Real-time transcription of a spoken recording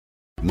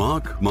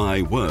Mark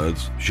My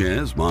Words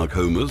shares Mark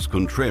Homer's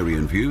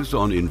contrarian views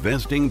on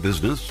investing,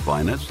 business,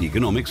 finance,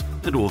 economics,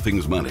 and all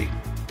things money.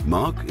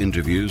 Mark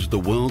interviews the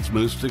world's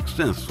most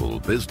successful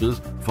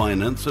business,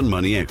 finance, and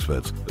money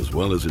experts, as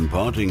well as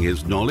imparting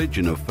his knowledge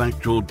in a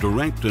factual,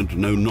 direct, and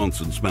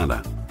no-nonsense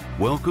manner.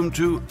 Welcome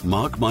to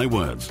Mark My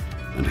Words.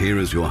 And here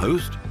is your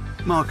host,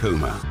 Mark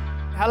Homer.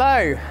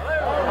 Hello.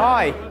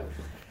 Hi.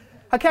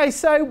 Okay,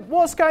 so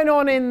what's going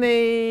on in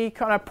the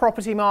kind of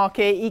property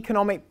market,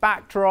 economic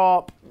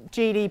backdrop,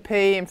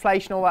 GDP,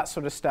 inflation, all that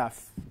sort of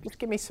stuff? Just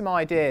give me some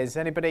ideas.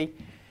 Anybody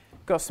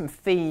got some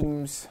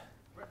themes?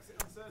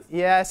 Brexit uncertainty.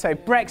 Yeah, so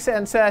Brexit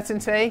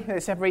uncertainty.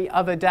 It's every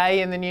other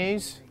day in the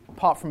news,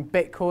 apart from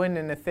Bitcoin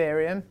and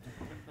Ethereum.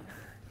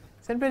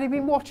 Has anybody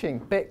been watching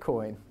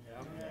Bitcoin?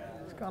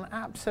 It's gone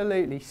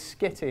absolutely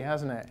skitty,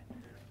 hasn't it?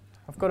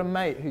 I've got a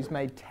mate who's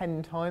made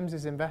 10 times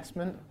his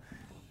investment.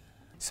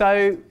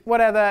 So what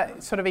other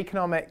sort of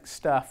economic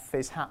stuff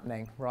is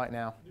happening right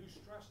now? New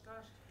stress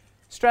test.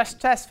 Stress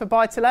test for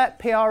buy-to-let,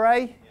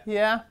 PRA,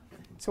 yeah.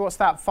 So what's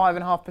that,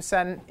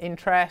 5.5%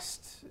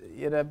 interest,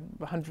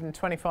 125%,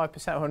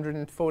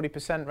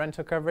 140%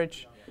 rental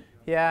coverage?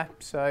 Yeah,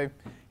 so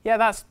yeah,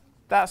 that's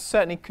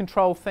certainly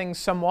controlled things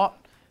somewhat.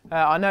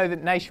 I know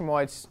that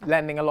Nationwide's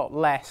lending a lot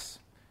less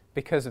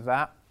because of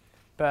that,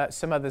 but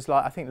some others,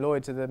 like I think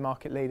Lloyds are the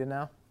market leader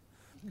now.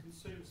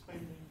 Consumer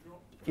spending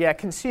dropped. Yeah,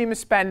 consumer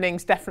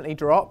spending's definitely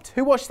dropped.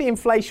 Who watched the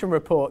inflation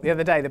report the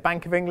other day, the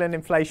Bank of England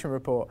inflation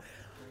report?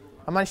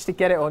 I managed to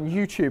get it on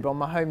YouTube on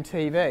my home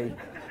TV.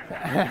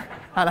 And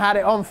I had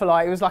it on for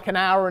it was like an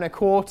hour and a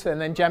quarter,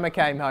 and then Gemma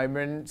came home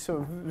and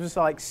sort of was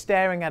like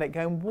staring at it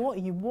going, what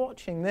are you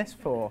watching this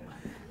for?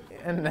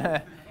 And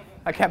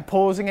I kept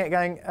pausing it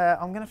going,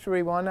 I'm going to have to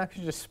rewind now because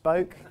you just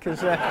spoke.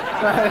 Because you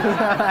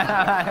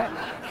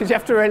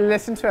have to really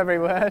listen to every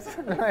word.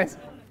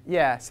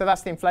 Yeah, so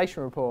that's the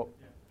inflation report.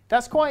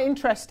 That's quite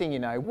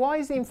interesting, Why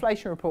is the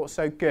inflation report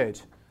so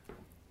good?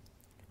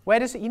 Where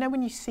does it,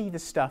 when you see the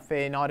stuff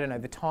in, I don't know,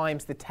 the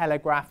Times, the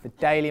Telegraph, the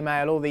Daily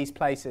Mail, all these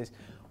places,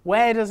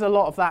 where does a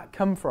lot of that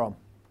come from?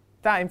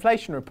 That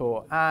inflation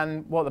report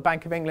and what the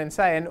Bank of England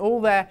say, and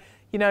all their,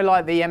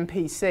 like the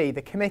MPC,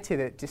 the committee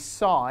that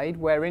decide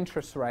where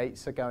interest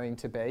rates are going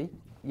to be,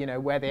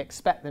 where they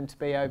expect them to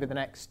be over the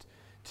next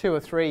 2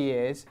 or 3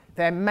 years,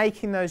 they're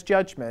making those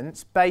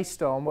judgments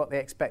based on what they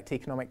expect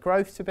economic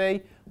growth to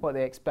be, what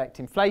they expect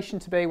inflation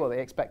to be, what they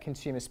expect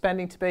consumer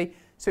spending to be.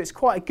 So it's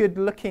quite a good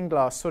looking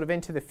glass sort of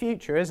into the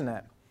future, isn't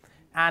it?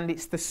 And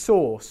it's the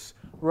source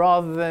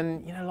rather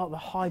than, like the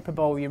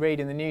hyperbole you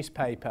read in the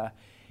newspaper.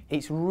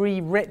 It's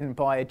rewritten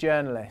by a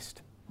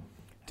journalist.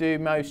 Do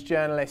most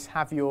journalists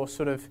have your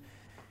sort of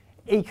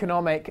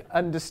economic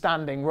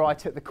understanding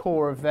right at the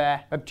core of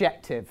their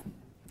objective?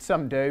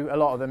 Some do. A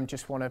lot of them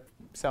just want to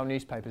sell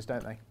newspapers,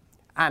 don't they?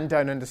 And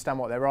don't understand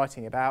what they're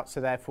writing about, so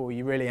therefore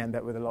you really end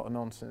up with a lot of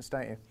nonsense,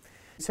 don't you?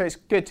 So it's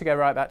good to go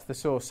right back to the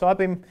source. So I've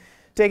been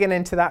digging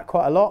into that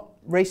quite a lot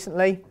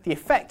recently, the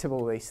effect of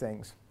all these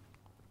things.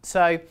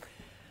 So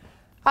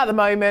at the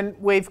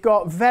moment, we've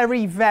got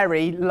very,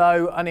 very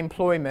low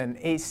unemployment.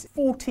 It's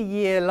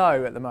 40-year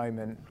low at the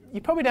moment.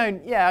 You probably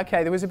don't,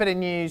 there was a bit of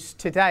news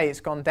today. It's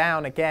gone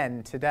down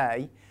again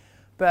today.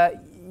 But,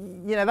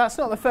 that's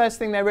not the first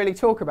thing they really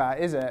talk about,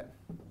 is it?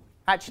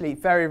 Actually,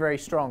 very, very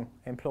strong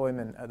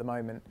employment at the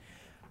moment.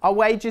 Are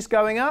wages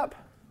going up?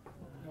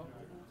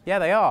 Yeah,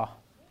 they are.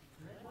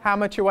 How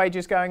much are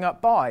wages going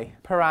up by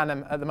per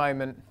annum at the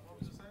moment?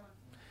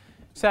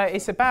 So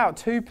it's about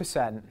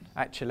 2%,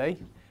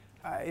 actually.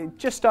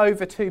 Just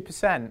over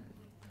 2%.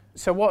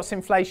 So what's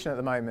inflation at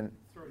the moment?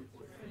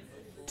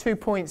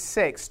 2.6,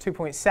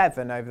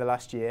 2.7 over the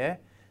last year.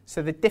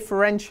 So the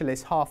differential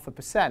is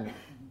 0.5%.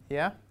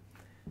 Yeah?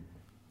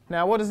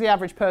 Now, what does the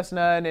average person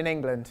earn in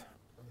England?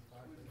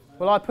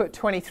 Well, I put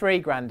 23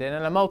 grand in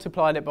and I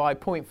multiplied it by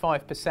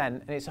 0.5%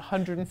 and it's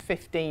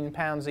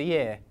 £115 a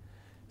year.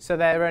 So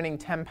they're earning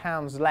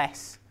 £10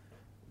 less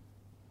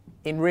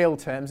in real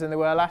terms than they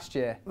were last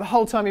year. The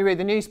whole time you read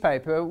the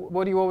newspaper,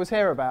 what do you always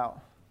hear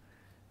about?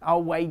 Oh,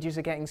 wages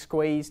are getting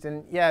squeezed,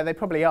 and yeah, they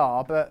probably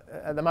are, but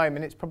at the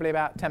moment it's probably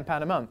about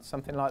 £10 a month,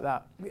 something like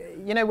that.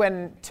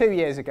 When 2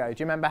 years ago,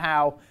 do you remember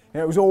how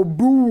it was all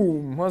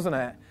boom, wasn't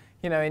it?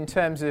 In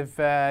terms of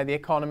the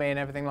economy and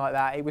everything like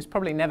that, it was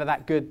probably never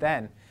that good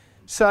then.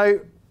 So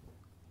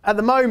at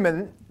the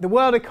moment, the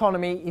world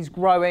economy is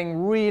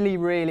growing really,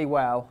 really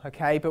well,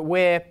 okay? But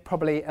we're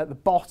probably at the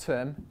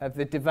bottom of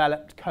the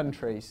developed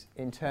countries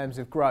in terms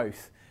of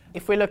growth.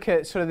 If we look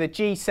at sort of the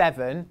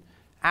G7,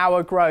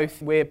 our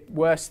growth, we're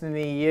worse than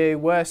the EU,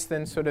 worse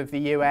than sort of the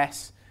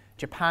US.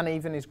 Japan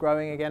even is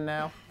growing again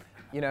now,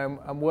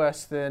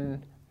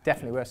 and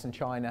definitely worse than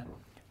China.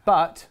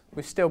 But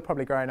we're still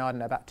probably growing, I don't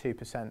know, about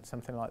 2%,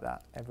 something like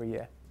that every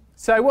year.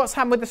 So what's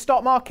happened with the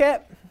stock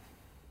market?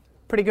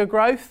 Pretty good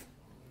growth,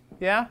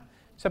 yeah?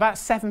 So about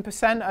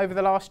 7% over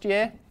the last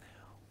year.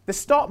 The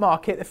stock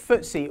market, the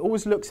FTSE,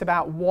 always looks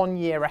about 1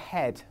 year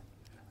ahead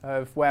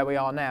of where we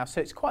are now.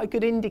 So it's quite a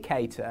good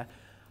indicator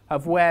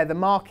of where the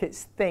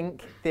markets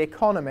think the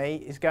economy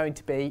is going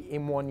to be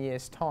in 1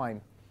 year's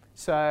time.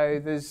 So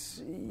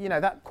there's,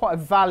 that quite a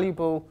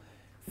valuable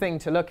thing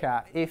to look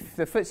at. If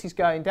the FTSE's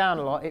going down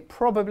a lot, it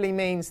probably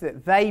means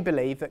that they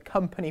believe that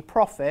company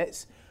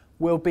profits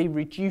will be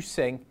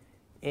reducing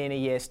in a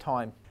year's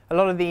time. A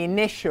lot of the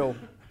initial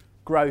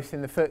growth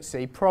in the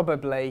FTSE,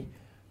 probably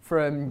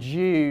from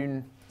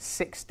June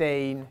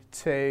 16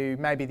 to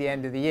maybe the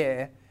end of the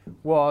year,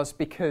 was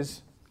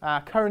because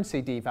our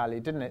currency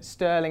devalued, didn't it?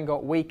 Sterling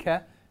got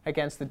weaker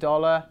against the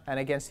dollar and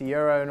against the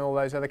euro and all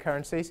those other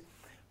currencies.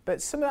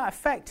 But some of that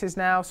effect is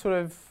now sort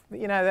of,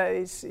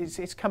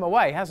 it's come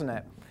away, hasn't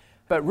it?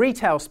 But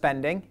retail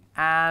spending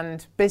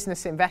and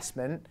business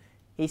investment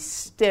is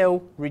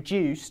still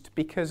reduced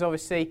because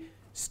obviously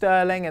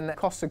sterling and the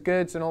cost of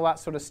goods and all that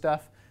sort of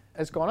stuff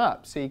has gone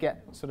up. So you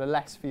get sort of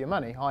less for your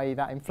money, i.e.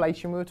 that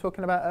inflation we were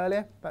talking about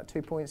earlier, about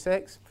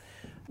 2.6.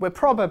 We're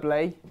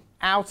probably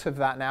out of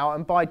that now,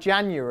 and by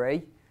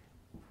January,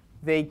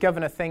 the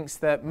governor thinks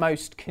that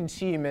most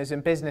consumers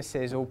and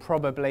businesses will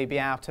probably be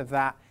out of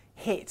that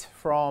hit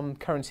from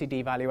currency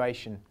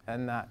devaluation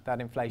and that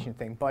inflation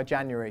thing by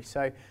January.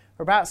 So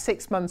we're about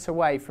 6 months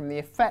away from the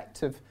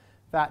effect of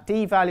that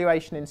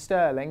devaluation in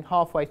sterling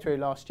halfway through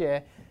last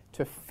year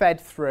to fed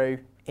through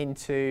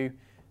into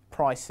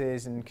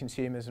prices and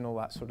consumers and all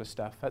that sort of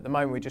stuff. At the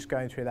moment, we're just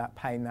going through that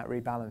pain, that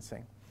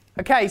rebalancing.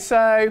 Okay,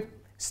 so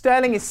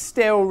sterling is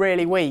still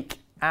really weak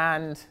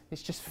and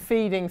it's just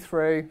feeding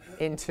through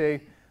into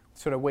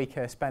sort of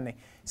weaker spending.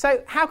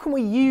 So how can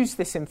we use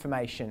this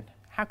information?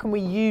 How can we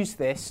use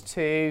this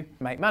to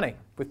make money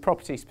with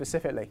property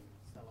specifically?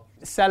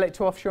 Sell it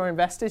to offshore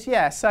investors?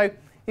 Yeah, so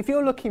if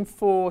you're looking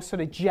for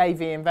sort of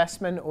JV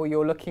investment or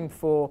you're looking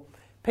for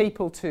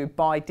people to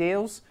buy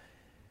deals,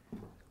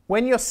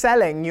 when you're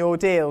selling your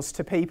deals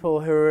to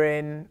people who are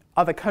in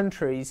other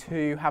countries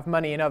who have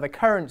money in other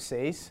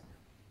currencies,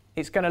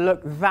 it's going to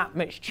look that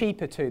much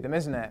cheaper to them,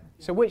 isn't it?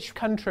 So which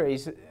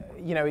countries,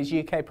 is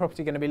UK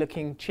property going to be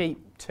looking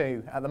cheap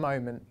to at the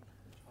moment?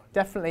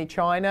 Definitely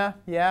China,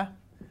 yeah.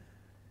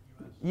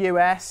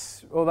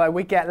 US, although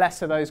we get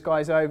less of those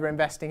guys over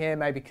investing here,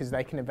 maybe because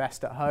they can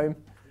invest at home.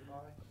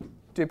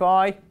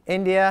 Dubai,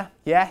 India,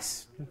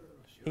 yes.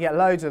 You get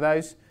loads of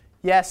those.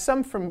 Yeah,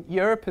 some from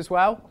Europe as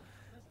well.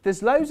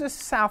 There's loads of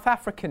South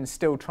Africans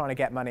still trying to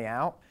get money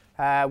out,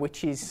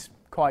 which is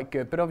quite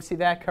good. But obviously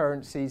their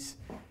currency's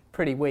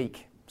pretty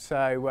weak.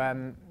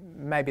 So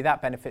maybe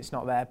that benefit's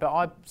not there. But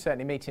I'm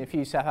certainly meeting a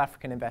few South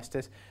African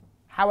investors.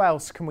 How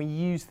else can we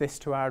use this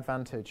to our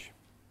advantage?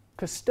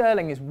 Because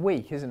sterling is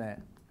weak, isn't it?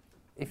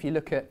 If you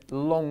look at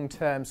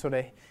long-term sort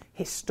of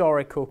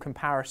historical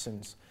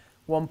comparisons,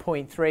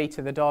 1.3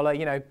 to the dollar,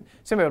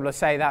 some people will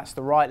say that's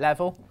the right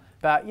level,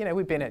 but,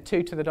 we've been at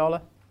 2 to the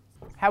dollar.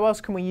 How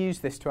else can we use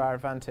this to our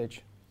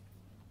advantage?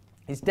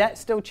 Is debt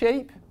still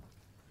cheap?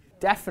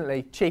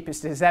 Definitely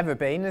cheapest it's ever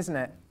been, isn't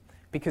it?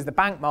 Because the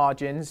bank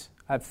margins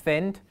have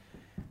thinned.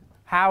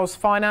 How's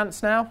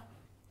finance now?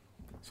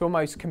 It's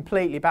almost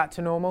completely back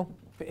to normal,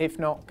 if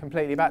not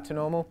completely back to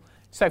normal.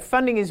 So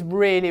funding is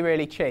really,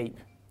 really cheap.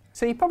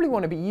 So you probably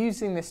want to be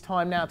using this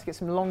time now to get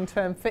some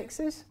long-term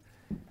fixes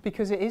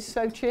because it is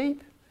so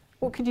cheap.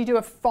 What could you do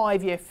a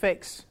 5-year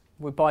fix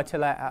with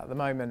buy-to-let at the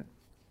moment?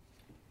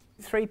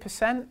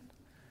 3%?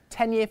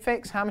 10-year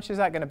fix, how much is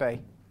that going to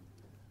be?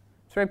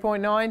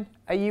 3.9?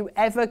 Are you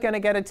ever going to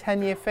get a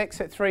 10-year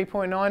fix at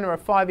 3.9 or a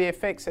 5-year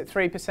fix at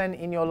 3%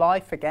 in your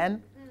life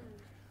again?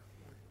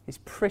 It's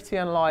pretty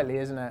unlikely,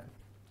 isn't it,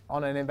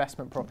 on an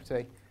investment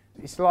property?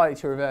 It's likely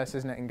to reverse,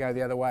 isn't it, and go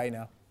the other way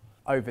now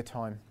over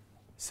time.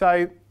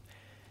 So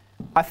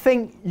I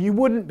think you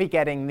wouldn't be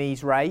getting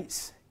these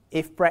rates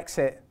if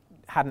Brexit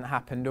hadn't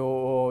happened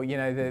or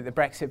the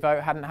Brexit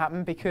vote hadn't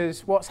happened,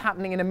 because what's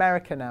happening in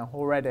America now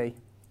already,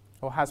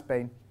 or has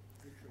been?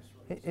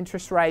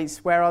 Interest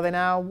rates, where are they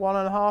now?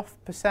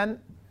 1.5%.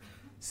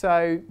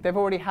 So they've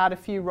already had a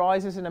few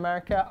rises in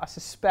America. I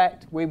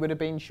suspect we would have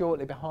been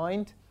shortly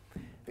behind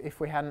if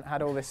we hadn't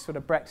had all this sort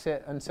of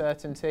Brexit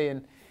uncertainty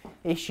and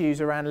issues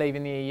around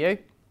leaving the EU.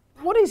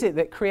 What is it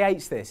that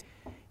creates this?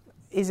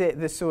 Is it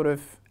the sort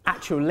of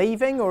actual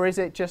leaving, or is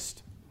it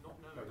just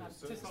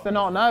it's the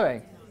not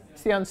knowing?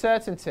 It's the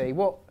uncertainty.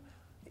 What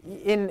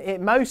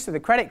in most of the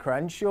credit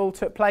crunch all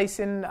took place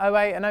in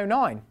 08 and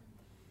 09.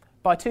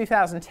 By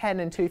 2010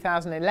 and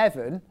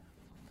 2011,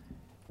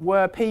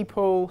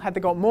 had they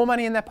got more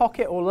money in their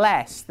pocket or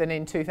less than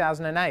in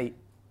 2008?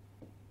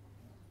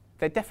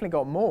 They definitely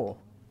got more.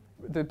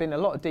 There'd been a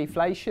lot of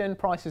deflation,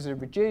 prices have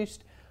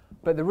reduced,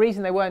 but the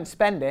reason they weren't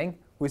spending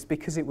was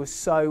because it was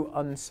so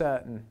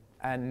uncertain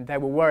and they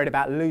were worried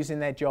about losing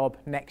their job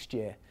next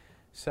year.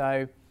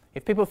 So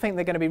if people think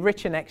they're going to be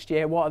richer next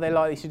year, what are they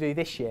likely to do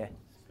this year?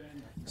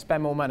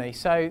 Spend more money.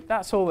 So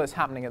that's all that's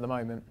happening at the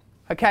moment.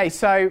 Okay,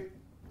 so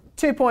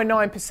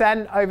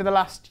 2.9% over the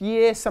last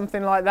year,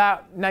 something like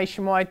that,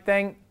 nationwide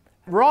thing.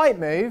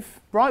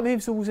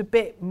 Rightmove's always a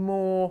bit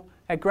more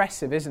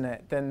aggressive, isn't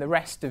it, than the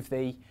rest of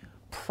the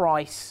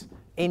price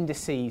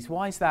indices.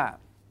 Why is that?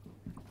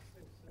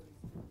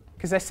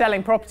 Because they're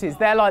selling properties.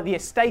 They're like the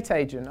estate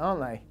agent,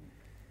 aren't they?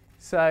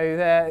 So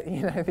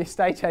the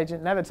estate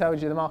agent never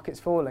tells you the market's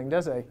falling,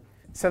 does he?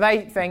 So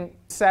they think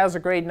sales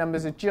agreed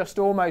numbers are just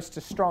almost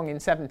as strong in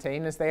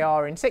 17 as they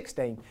are in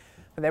 16.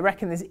 But they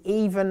reckon there's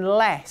even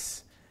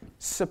less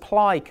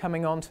supply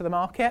coming onto the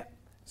market.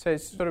 So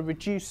it's sort of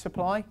reduced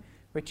supply,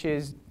 which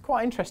is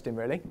quite interesting,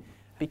 really,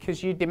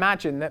 because you'd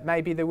imagine that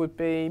maybe there would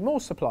be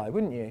more supply,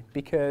 wouldn't you?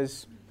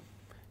 Because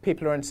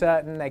people are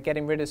uncertain, they're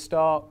getting rid of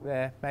stock,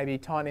 they're maybe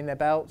tightening their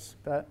belts,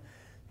 but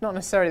not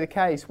necessarily the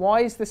case.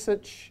 Why is there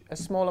such a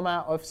small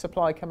amount of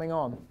supply coming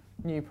on,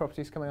 new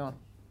properties coming on?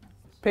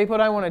 People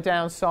don't want to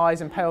downsize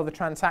and pay all the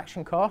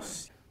transaction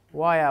costs.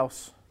 Why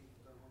else?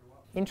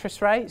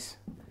 Interest rates.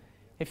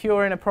 If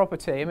you're in a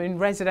property, I mean,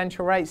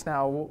 residential rates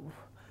now,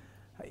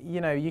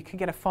 you know, you can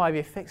get a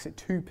 5-year fix at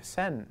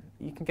 2%.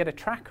 You can get a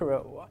tracker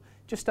at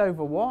just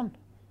over 1.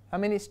 I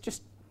mean, it's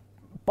just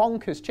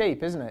bonkers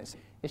cheap, isn't it?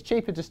 It's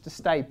cheaper just to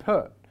stay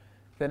put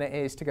than it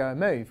is to go and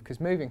move, because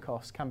moving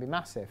costs can be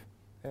massive,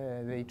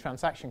 the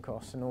transaction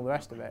costs and all the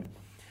rest of it.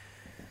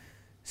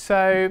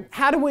 So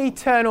how do we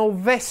turn all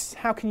this,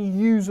 how can you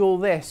use all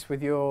this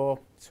with your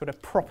sort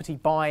of property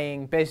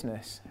buying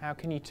business? How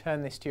can you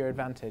turn this to your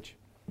advantage?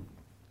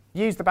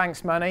 Use the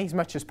bank's money as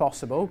much as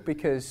possible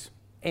because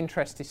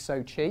interest is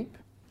so cheap.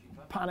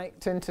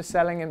 Panicked into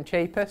selling them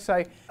cheaper.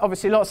 So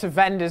obviously lots of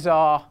vendors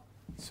are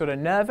sort of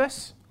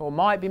nervous or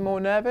might be more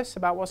nervous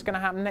about what's going to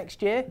happen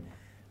next year.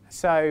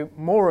 So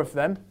more of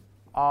them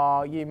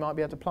are, you might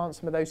be able to plant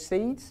some of those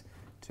seeds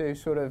to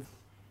sort of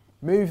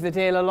move the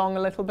deal along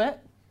a little bit.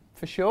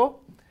 For sure.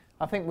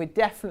 I think we're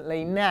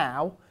definitely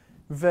now,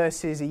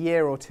 versus a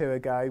year or two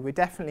ago, we're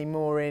definitely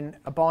more in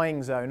a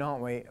buying zone,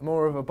 aren't we?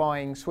 More of a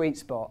buying sweet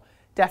spot.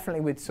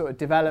 Definitely with sort of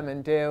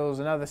development deals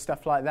and other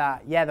stuff like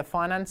that. Yeah, the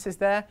finance is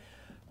there,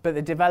 but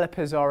the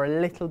developers are a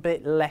little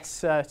bit less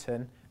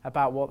certain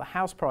about what the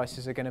house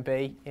prices are going to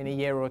be in a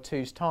year or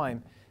two's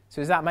time. So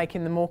is that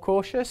making them more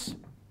cautious?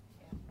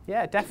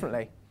 Yeah,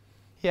 definitely.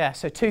 Yeah,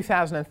 so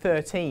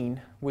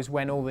 2013 was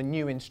when all the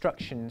new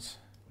instructions,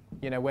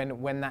 you know,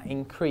 when that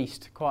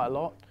increased quite a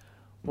lot.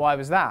 Why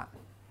was that?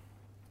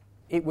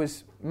 It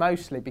was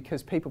mostly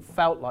because people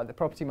felt like the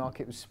property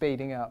market was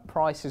speeding up,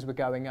 prices were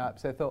going up,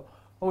 so they thought,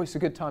 oh, it's a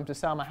good time to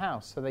sell my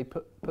house, so they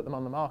put them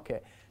on the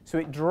market. So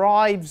it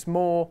drives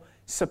more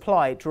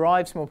supply, it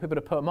drives more people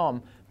to put them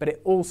on, but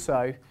it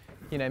also,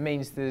 you know,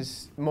 means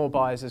there's more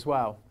buyers as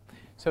well.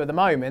 So at the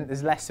moment,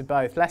 there's less of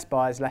both, less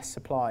buyers, less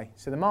supply.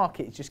 So the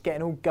market is just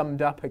getting all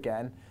gummed up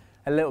again,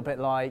 a little bit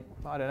like,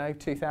 I don't know,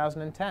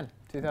 2010.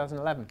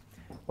 2011.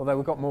 Although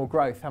we've got more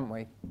growth, haven't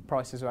we?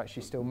 Prices are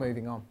actually still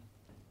moving on.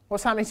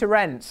 What's happening to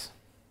rents?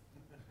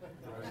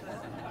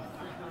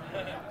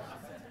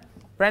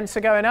 Rents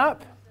are going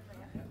up.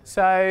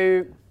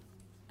 So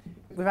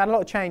we've had a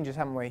lot of changes,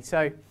 haven't we?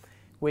 So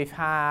we've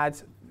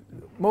had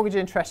mortgage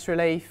interest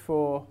relief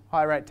for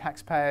higher rate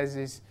taxpayers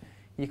is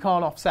you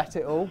can't offset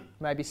it all.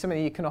 Maybe some of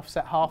you can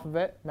offset half of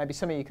it. Maybe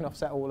some of you can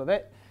offset all of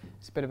it.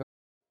 It's a bit of a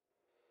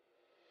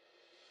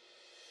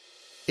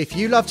If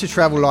you love to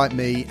travel like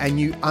me and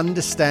you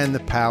understand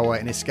the power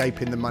in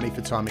escaping the money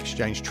for time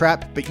exchange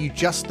trap, but you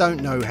just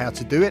don't know how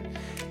to do it,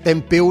 then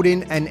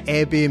building an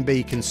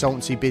Airbnb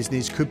consultancy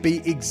business could be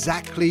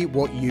exactly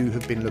what you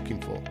have been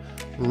looking for.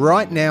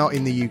 Right now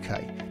in the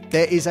UK,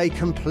 there is a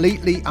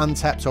completely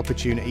untapped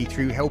opportunity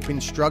through helping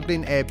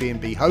struggling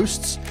Airbnb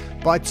hosts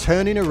by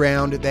turning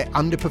around their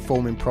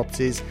underperforming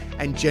properties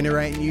and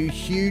generating you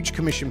huge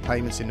commission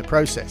payments in the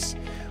process.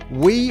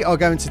 We are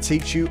going to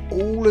teach you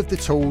all of the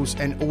tools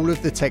and all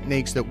of the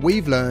techniques that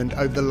we've learned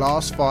over the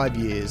last 5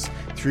 years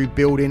through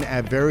building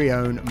our very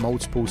own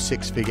multiple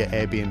six-figure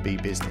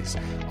Airbnb business,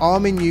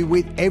 arming you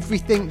with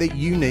everything that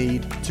you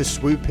need to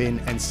swoop in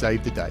and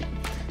save the day.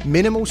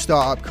 Minimal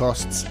startup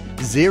costs,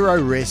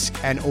 zero risk,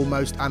 and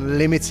almost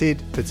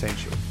unlimited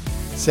potential.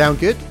 Sound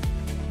good?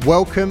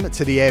 Welcome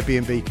to the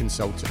Airbnb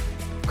Consultant.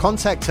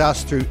 Contact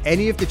us through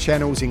any of the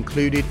channels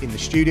included in the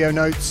studio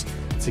notes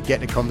to get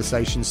the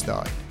conversation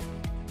started.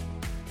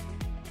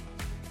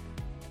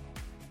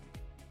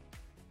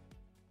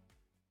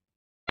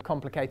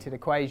 Complicated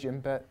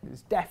equation, but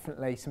there's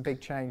definitely some big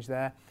change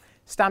there.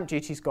 Stamp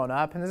duty's gone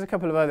up, and there's a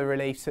couple of other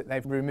reliefs that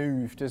they've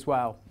removed as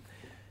well.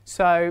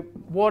 So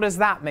what does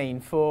that mean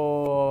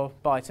for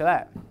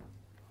buy-to-let?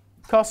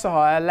 Costs are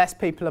higher, less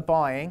people are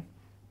buying.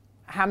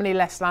 How many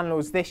less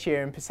landlords this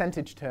year in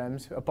percentage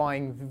terms are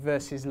buying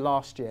versus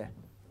last year?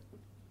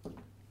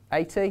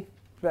 80,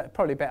 but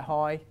probably a bit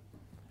high.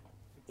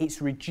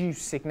 It's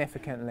reduced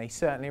significantly,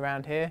 certainly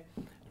around here.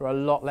 There are a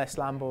lot less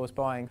landlords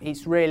buying.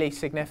 It's really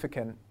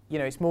significant. You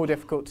know, it's more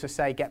difficult to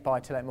say get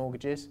buy-to-let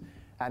mortgages,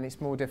 and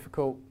it's more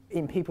difficult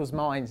in people's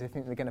minds. They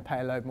think they're going to pay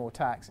a load more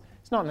tax.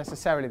 It's not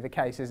necessarily the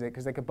case, is it?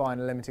 Because they could buy in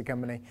a limited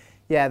company.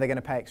 Yeah, they're going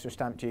to pay extra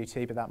stamp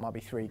duty, but that might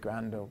be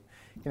 $3,000, or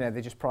you know,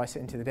 they just price it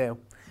into the deal.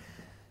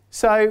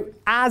 So,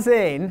 as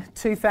in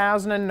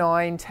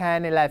 2009,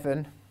 10,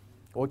 11,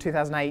 or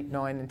 2008,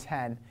 9, and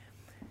 10,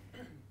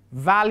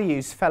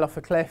 values fell off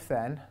a cliff.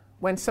 Then,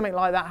 when something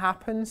like that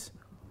happens,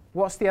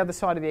 what's the other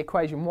side of the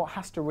equation? What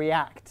has to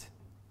react?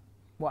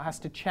 What has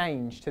to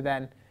change to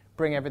then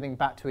bring everything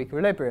back to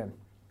equilibrium?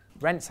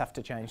 Rents have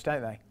to change,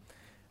 don't they?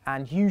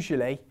 And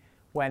usually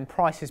when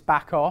prices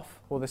back off,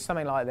 or there's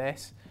something like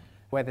this,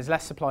 where there's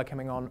less supply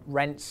coming on,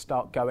 rents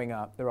start going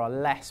up. There are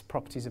less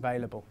properties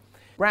available.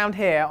 Round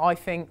here, I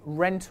think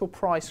rental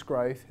price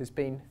growth has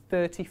been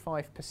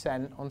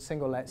 35% on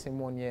single lets in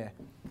 1 year.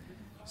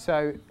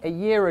 So a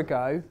year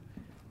ago,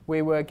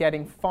 we were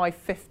getting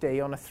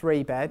 550 on a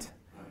 3-bed,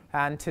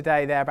 and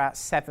today they're about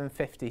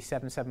 750,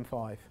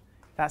 775.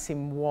 That's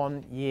in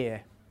 1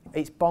 year.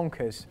 It's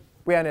bonkers.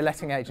 We own a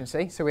letting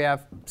agency, so we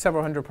have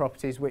several hundred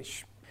properties,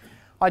 which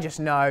I just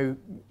know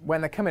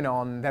when they're coming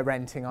on, they're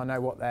renting. I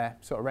know what they're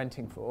sort of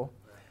renting for.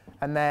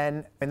 And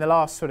then in the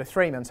last sort of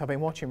 3 months, I've been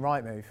watching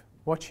Rightmove,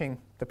 watching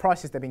the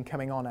prices they've been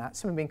coming on at.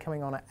 Some have been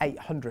coming on at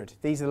 800.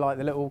 These are like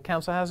the little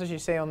council houses you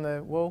see on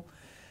the wall.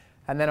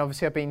 And then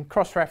obviously I've been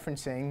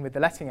cross-referencing with the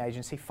letting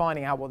agency,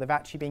 finding out what they've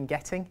actually been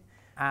getting.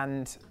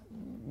 And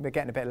they're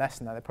getting a bit less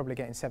than that. They're probably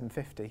getting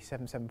 750,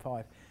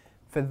 775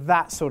 for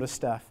that sort of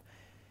stuff.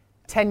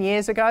 10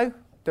 years ago,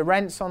 the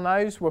rents on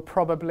those were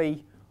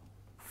probably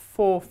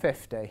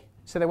 450.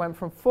 So they went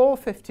from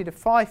 450 to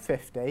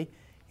 550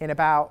 in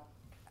about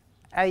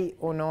 8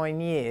 or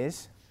 9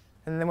 years.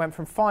 And then they went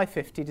from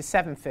 550 to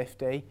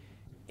 750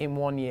 in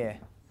 1 year.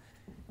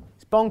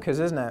 It's bonkers,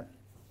 isn't it?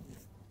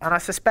 And I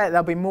suspect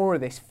there'll be more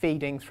of this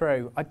feeding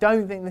through. I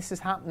don't think this is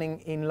happening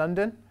in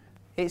London.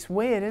 It's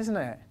weird, isn't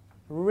it?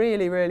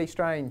 Really, really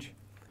strange.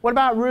 What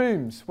about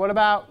rooms? What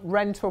about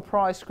rental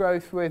price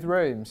growth with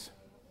rooms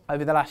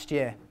over the last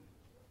year?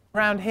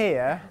 Around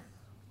here,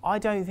 I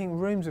don't think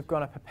rooms have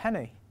gone up a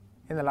penny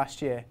in the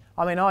last year.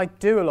 I mean, I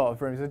do a lot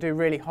of rooms. I do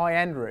really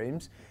high-end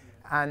rooms,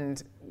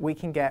 and we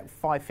can get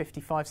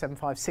 550,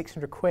 575,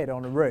 600 quid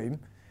on a room,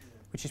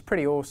 which is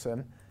pretty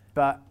awesome.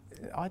 But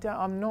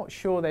I'm not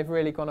sure they've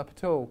really gone up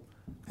at all.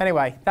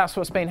 Anyway, that's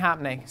what's been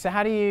happening. So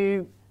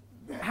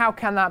how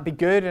can that be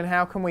good, and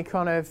how can we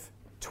kind of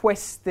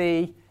twist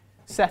the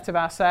set of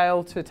our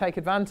sail to take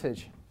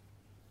advantage?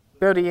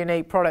 Build a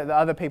unique product that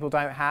other people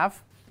don't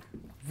have.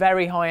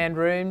 Very high-end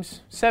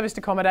rooms. Serviced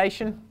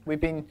accommodation.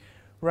 We've been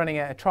running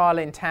a trial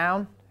in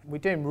town. We're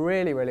doing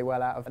really, really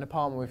well out of an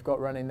apartment we've got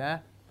running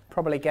there. We're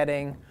probably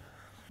getting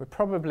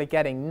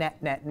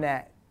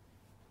net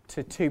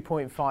to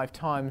 2.5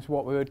 times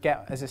what we would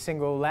get as a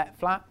single let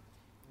flat,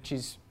 which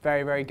is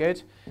very, very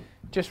good.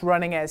 Just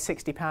running it at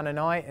 £60 a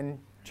night and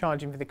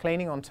charging for the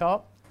cleaning on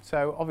top.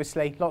 So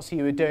obviously lots of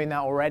you are doing that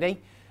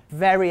already.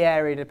 Very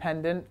area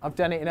dependent. I've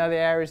done it in other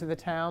areas of the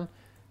town.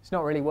 It's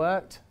not really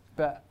worked,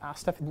 but our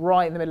stuff is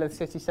right in the middle of the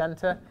city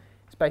centre.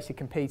 It's basically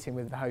competing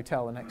with the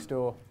hotel next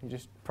door. You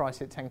just price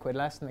it 10 quid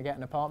less and they get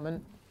an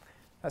apartment.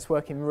 That's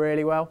working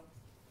really well.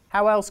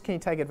 How else can you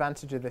take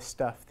advantage of this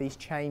stuff, these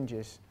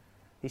changes,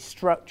 these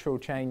structural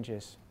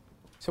changes?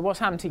 So what's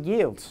happened to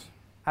yields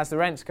as the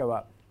rents go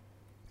up?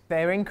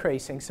 They're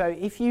increasing. So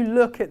if you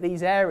look at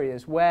these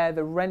areas where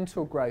the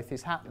rental growth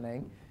is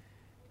happening,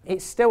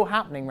 it's still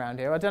happening around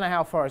here. I don't know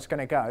how far it's going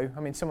to go. I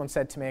mean, someone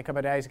said to me a couple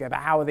of days ago, but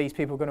how are these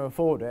people going to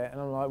afford it?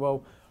 And I'm like,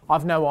 well,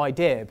 I've no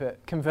idea.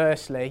 But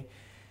conversely,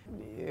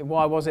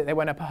 why was it they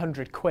went up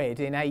 100 quid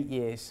in 8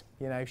 years?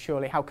 You know,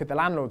 surely how could the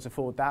landlords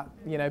afford that,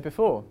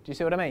 before? Do you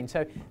see what I mean?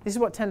 So this is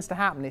what tends to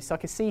happen. It's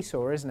like a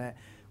seesaw, isn't it?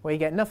 Where you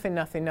get nothing,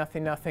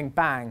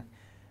 bang.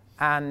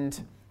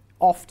 And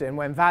often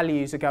when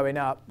values are going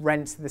up,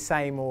 rents are the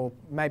same or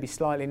maybe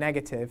slightly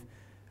negative.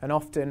 And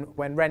often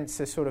when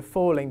rents are sort of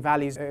falling,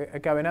 values are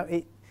going up.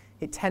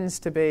 It tends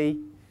to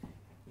be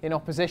in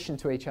opposition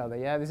to each other,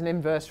 yeah? There's an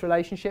inverse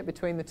relationship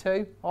between the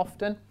two,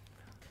 often.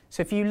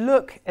 So if you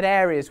look at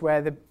areas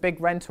where the big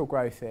rental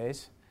growth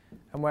is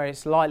and where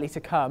it's likely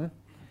to come,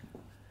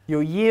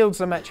 your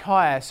yields are much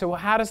higher. So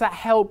how does that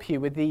help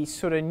you with these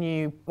sort of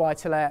new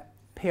buy-to-let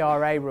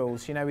PRA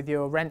rules, with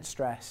your rent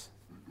stress?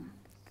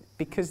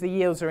 Because the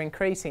yields are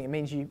increasing, it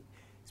means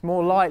it's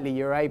more likely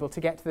you're able to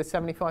get to the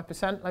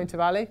 75% loan to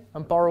value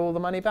and borrow all the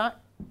money back,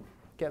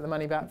 get the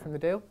money back from the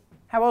deal.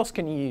 How else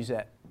can you use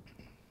it?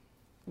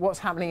 What's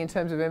happening in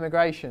terms of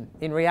immigration?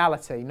 In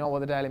reality, not what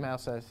the Daily Mail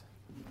says.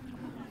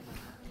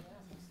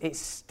 It's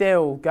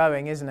still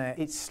going, isn't it?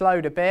 It's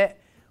slowed a bit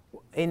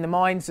in the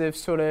minds of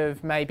sort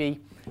of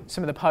maybe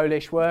some of the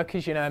Polish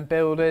workers, and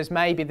builders.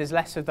 Maybe there's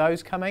less of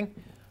those coming,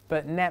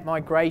 but net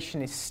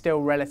migration is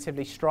still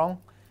relatively strong.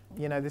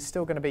 There's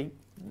still going to be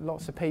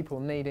lots of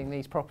people needing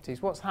these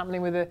properties. What's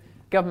happening with the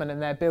government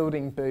and their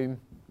building boom?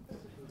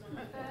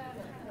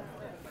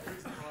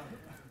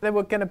 They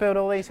were going to build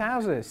all these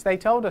houses. They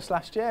told us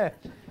last year.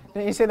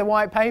 Didn't you see the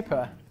white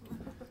paper?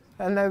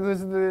 And there was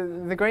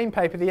the green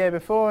paper the year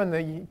before and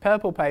the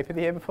purple paper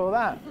the year before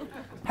that.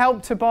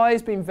 Help to Buy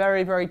has been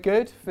very, very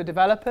good for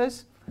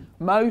developers.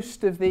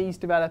 Most of these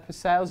developer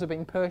sales are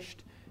being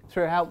pushed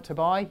through Help to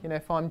Buy.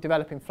 If I'm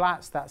developing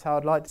flats, that's how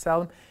I'd like to sell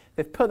them.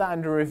 They've put that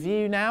under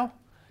review now.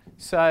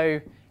 So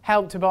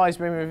Help to Buy has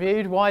been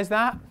reviewed. Why is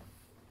that?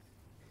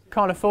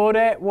 Can't afford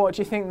it. What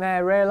do you think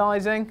they're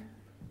realising?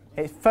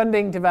 It's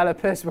funding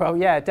developers. Well,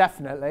 yeah,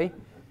 definitely.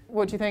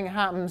 What do you think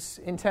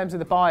happens in terms of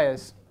the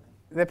buyers?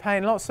 They're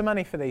paying lots of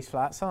money for these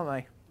flats, aren't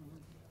they?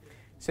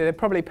 So they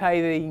probably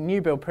pay the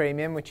new build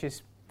premium, which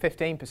is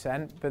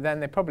 15%, but then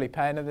they probably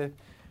pay another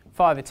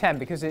 5 or 10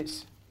 because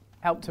it's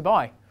Help to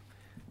Buy.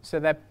 So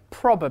they're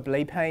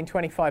probably paying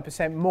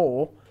 25%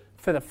 more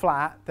for the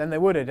flat than they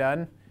would have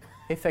done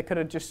if they could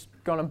have just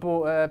gone and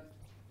bought a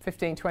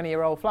 15,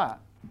 20-year-old flat.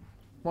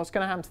 What's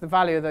going to happen to the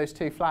value of those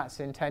two flats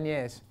in 10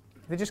 years?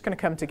 They're just going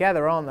to come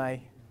together, aren't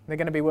they? They're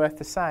going to be worth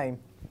the same.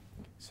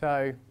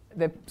 So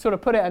they've sort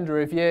of put it under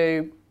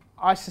review.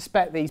 I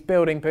suspect these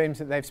building booms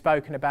that they've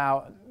spoken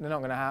about, they're not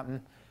going to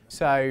happen.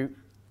 So,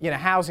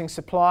 housing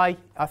supply,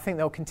 I think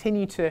they'll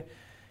continue to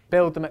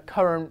build them at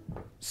current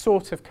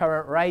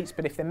rates,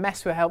 but if they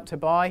mess with Help to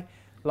Buy,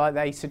 like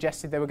they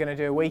suggested they were going to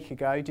do a week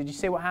ago, did you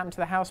see what happened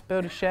to the house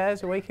builder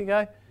shares a week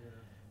ago?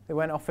 They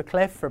went off a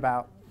cliff for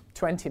about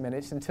 20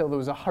 minutes until there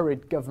was a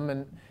hurried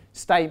government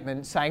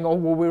statement saying, oh,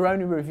 well, we're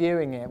only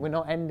reviewing it, we're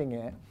not ending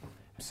it.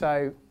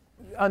 So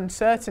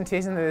uncertainty,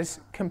 isn't there? There's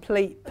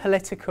complete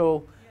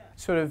political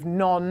sort of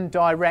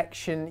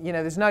non-direction.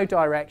 There's no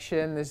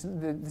direction,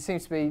 there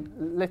seems to be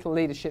little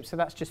leadership, so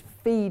that's just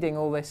feeding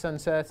all this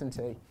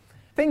uncertainty.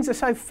 Things are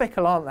so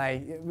fickle, aren't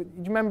they? Do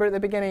you remember at the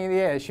beginning of the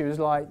year, she was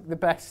like the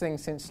best thing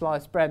since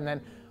sliced bread, and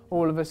then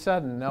all of a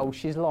sudden, oh,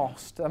 she's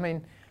lost. I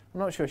mean, I'm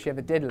not sure she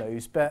ever did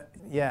lose, but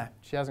yeah,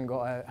 she hasn't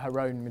got her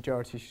own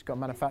majority, she's got a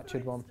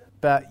manufactured one.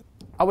 But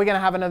are we going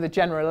to have another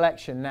general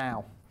election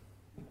now?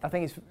 I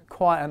think it's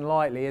quite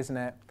unlikely, isn't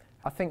it?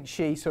 I think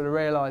she sort of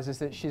realises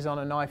that she's on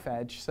a knife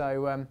edge,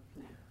 so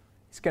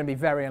it's going to be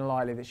very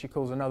unlikely that she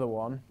calls another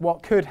one.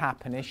 What could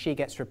happen is she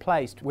gets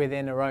replaced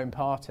within her own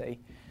party,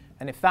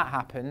 and if that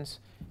happens,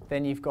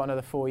 then you've got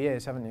another 4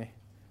 years, haven't you?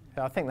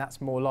 So I think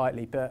that's more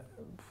likely, but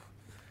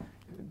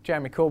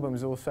Jeremy Corbyn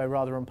was also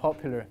rather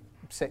unpopular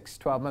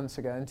 12 months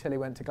ago until he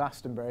went to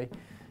Glastonbury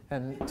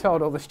and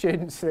told all the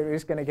students that he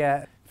was going to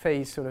get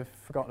fees sort of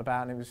forgotten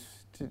about, and it was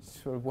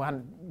sort of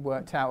hadn't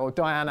worked out. Or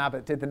Diane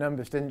Abbott did the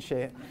numbers, didn't she?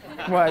 It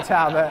worked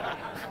out that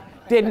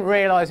didn't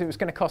realise it was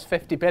going to cost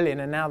 50 billion,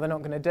 and now they're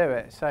not going to do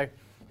it. So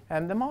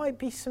there might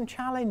be some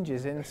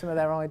challenges in some of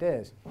their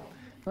ideas.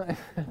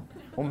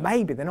 Or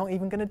maybe they're not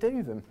even going to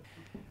do them.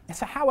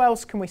 So how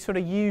else can we sort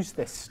of use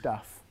this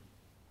stuff?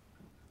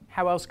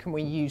 How else can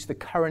we use the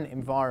current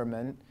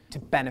environment to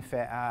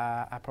benefit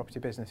our property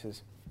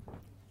businesses?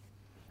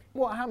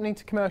 What's happening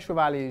to commercial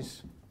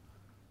values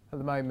at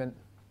the moment?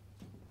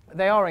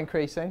 They are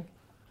increasing.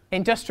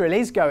 Industrial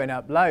is going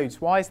up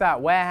loads. Why is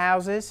that?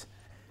 Warehouses,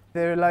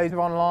 there are loads of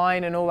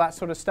online and all that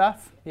sort of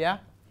stuff, yeah?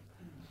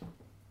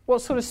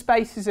 What sort of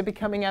spaces are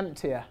becoming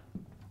emptier?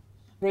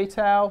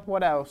 Retail,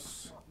 what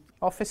else?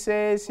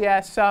 Offices, yeah,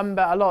 some,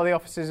 but a lot of the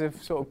offices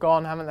have sort of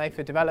gone, haven't they,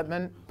 for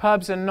development.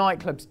 Pubs and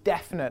nightclubs,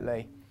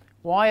 definitely.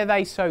 Why are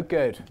they so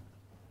good?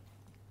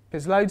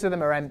 Because loads of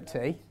them are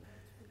empty.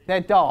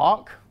 They're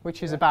dark,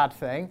 which is a bad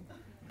thing.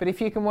 But if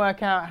you can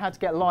work out how to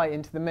get light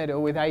into the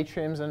middle with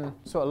atriums and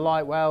sort of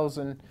light wells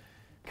and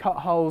cut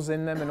holes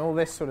in them and all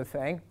this sort of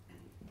thing,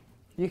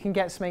 you can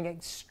get something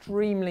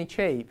extremely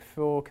cheap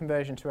for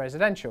conversion to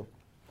residential.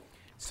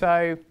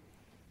 So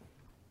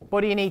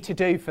what do you need to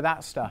do for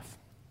that stuff?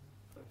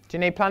 Do you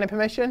need planning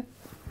permission?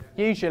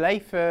 Usually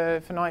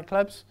for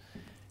nightclubs.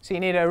 So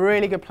you need a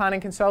really good planning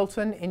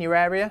consultant in your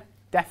area,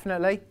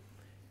 definitely,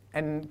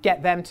 and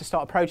get them to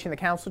start approaching the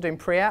council, doing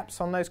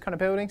pre-apps on those kind of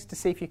buildings to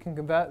see if you can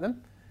convert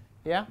them.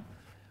 Yeah?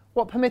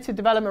 What permitted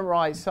development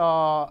rights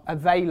are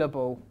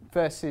available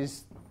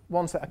versus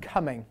ones that are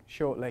coming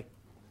shortly?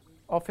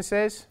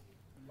 Offices?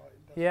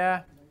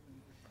 Yeah.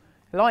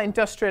 Light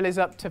industrial is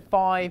up to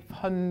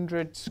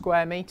 500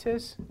 square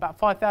metres, about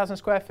 5,000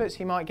 square foot, so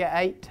you might get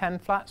 8, 10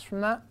 flats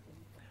from that.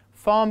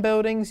 Farm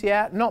buildings,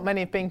 yeah, not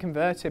many have been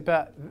converted,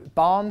 but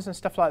barns and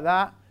stuff like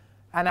that.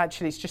 And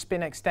actually it's just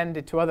been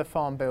extended to other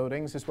farm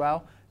buildings as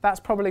well. That's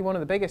probably one of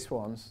the biggest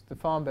ones, the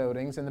farm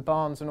buildings and the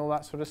barns and all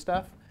that sort of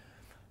stuff.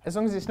 As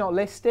long as it's not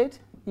listed,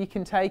 you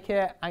can take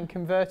it and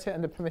convert it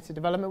under permitted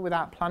development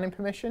without planning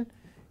permission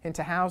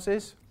into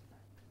houses.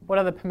 What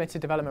other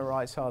permitted development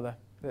rights are there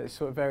that are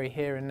sort of very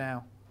here and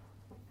now?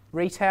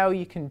 Retail,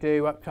 you can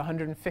do up to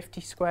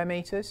 150 square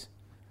metres.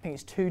 I think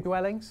it's 2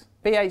 dwellings.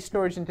 B8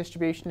 storage and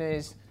distribution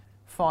is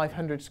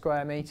 500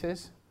 square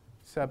metres,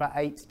 so about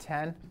 8 to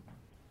 10.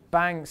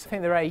 Banks, I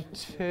think they're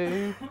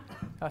A2.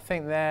 I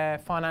think they're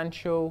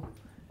financial.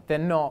 They're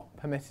not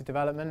permitted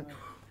development.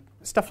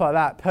 Stuff like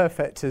that,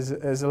 perfect as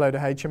a load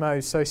of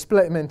HMOs. So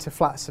split them into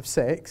flats of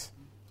 6.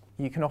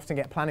 You can often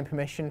get planning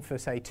permission for,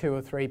 say, 2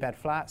 or 3 bed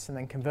flats and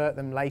then convert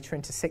them later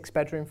into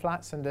 6-bedroom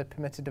flats under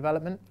permitted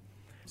development.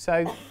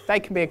 So they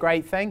can be a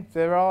great thing.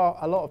 There are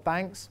a lot of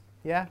banks.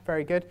 Yeah,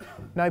 very good.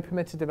 No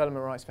permitted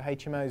development rights for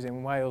HMOs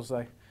in Wales,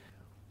 though.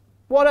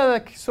 What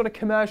other sort of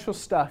commercial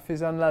stuff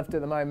is unloved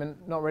at the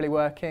moment, not really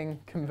working,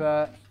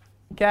 convert?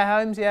 Care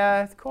homes,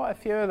 yeah, quite a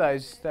few of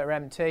those that are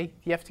empty.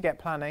 You have to get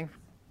planning.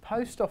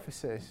 Post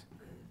offices,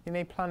 you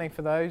need planning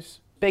for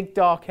those. Big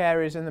dark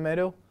areas in the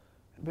middle.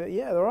 But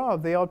yeah, there are.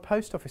 The odd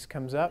post office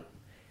comes up.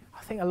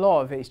 I think a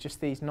lot of it is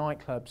just these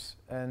nightclubs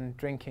and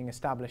drinking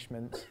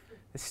establishments.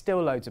 There's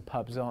still loads of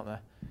pubs, aren't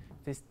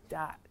there?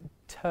 That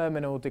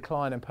terminal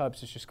decline in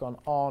pubs has just gone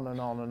on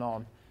and on and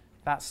on.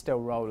 That's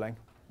still rolling.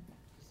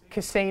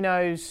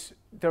 Casinos,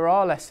 There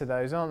are less of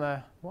those, aren't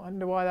there? I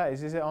wonder why that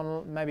is. Is it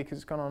on? Maybe because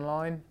it's gone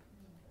online.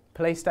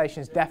 Police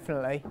stations,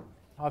 definitely.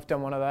 I've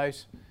done one of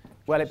those.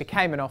 Well, it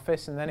became an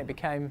office, and then it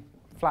became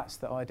flats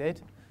that I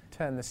did.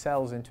 Turned the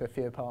cells into a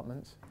few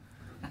apartments.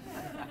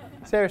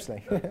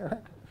 Seriously.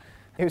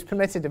 It was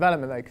permitted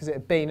development, though, because it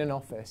had been an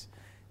office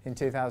in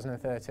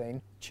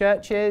 2013.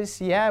 Churches,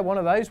 yeah, one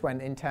of those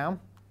went in town.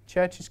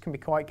 Churches can be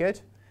quite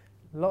good.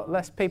 A lot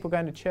less people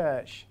going to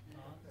church.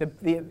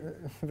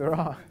 There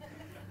are.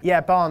 Yeah,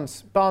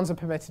 barns. Barns are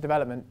permitted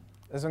development,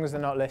 as long as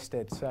they're not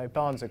listed. So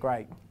barns are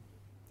great.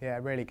 Yeah,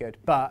 really good.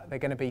 But they're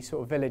going to be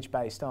sort of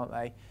village-based, aren't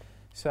they?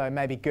 So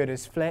maybe good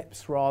as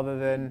flips rather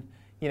than,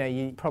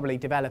 you probably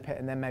develop it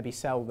and then maybe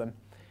sell them.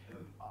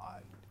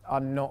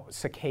 I'm not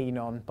so keen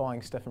on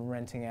buying stuff and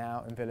renting it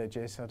out in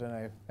villages. I don't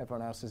know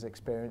everyone else's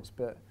experience,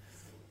 but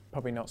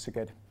probably not so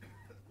good.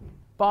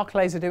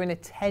 Barclays are doing a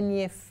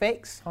 10-year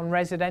fix on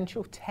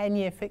residential,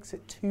 10-year fix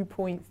at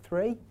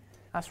 2.3.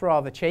 That's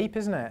rather cheap,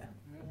 isn't it?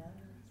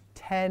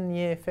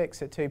 10-year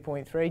fix at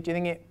 2.3. Do you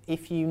think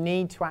if you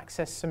need to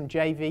access some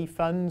JV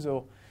funds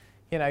or,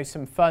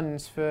 some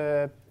funds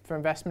for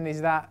investment,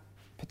 is that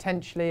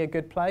potentially a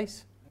good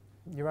place?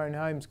 Your own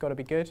home's got to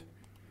be good.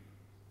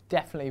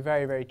 Definitely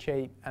very, very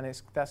cheap, and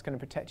that's going to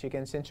protect you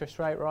against interest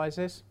rate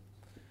rises.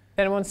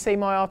 Anyone see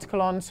my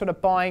article on sort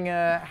of buying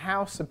a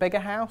house, a bigger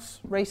house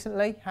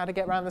recently? How to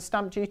get around the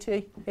stamp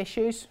duty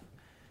issues?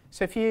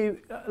 So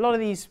a lot of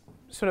these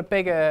sort of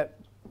bigger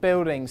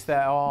buildings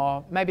that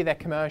are, maybe they're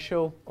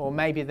commercial or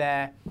maybe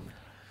they're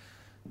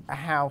a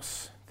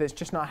house that's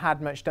just not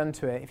had much done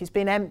to it. If it's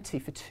been empty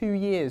for 2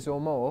 years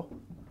or more,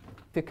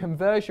 the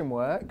conversion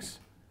works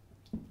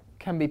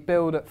can be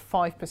billed at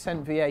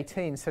 5% VAT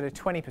instead of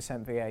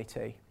 20%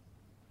 VAT.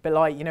 But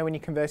like, when you're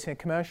converting a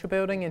commercial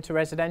building into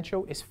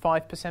residential, it's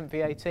 5%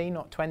 VAT,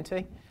 not 20.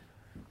 A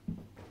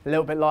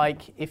little bit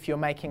like if you're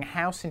making a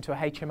house into a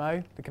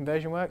HMO, the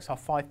conversion works are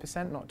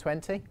 5%, not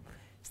 20.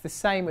 It's the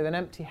same with an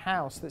empty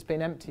house that's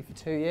been empty for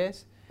 2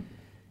 years.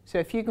 So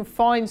if you can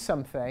find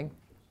something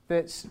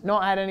that's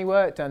not had any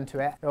work done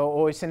to it,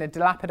 or it's in a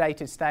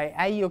dilapidated state,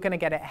 A, you're going to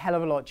get it a hell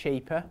of a lot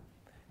cheaper,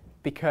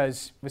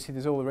 because obviously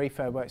there's all the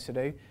refurb works to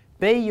do.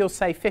 B, you'll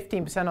save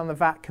 15% on the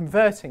VAT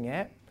converting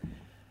it.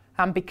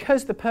 And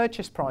because the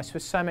purchase price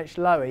was so much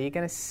lower, you're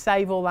going to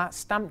save all that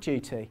stamp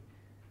duty.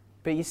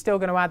 But you're still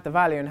going to add the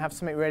value and have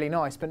something really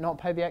nice, but not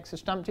pay the extra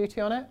stamp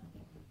duty on it.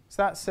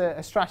 So that's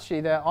a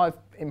strategy that I've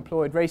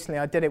employed recently.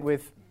 I did it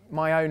with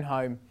my own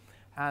home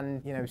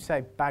and,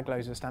 saved bag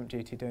loads of stamp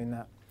duty doing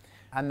that.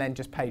 And then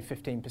just paid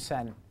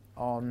 15%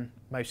 on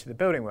most of the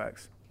building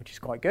works, which is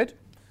quite good.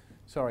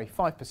 Sorry,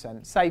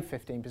 5%. Saved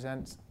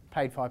 15%,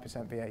 paid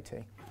 5%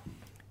 VAT.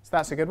 So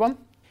that's a good one.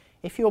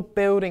 If you're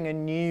building a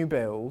new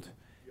build,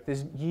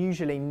 there's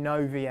usually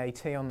no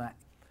VAT on that.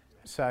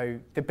 So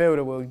the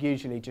builder will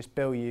usually just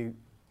bill you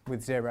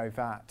with 0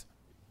 VAT.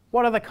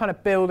 What other kind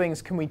of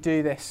buildings can we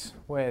do this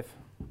with?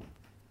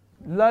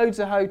 Loads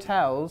of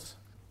hotels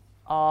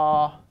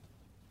are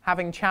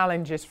having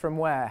challenges from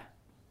where?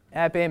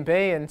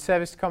 Airbnb and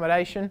serviced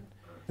accommodation.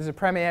 There's a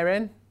Premier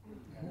Inn.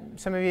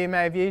 Some of you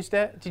may have used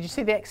it. Did you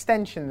see the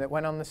extension that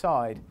went on the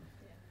side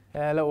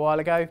a little while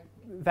ago?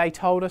 They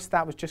told us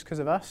that was just because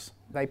of us.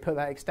 They put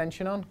that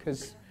extension on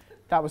because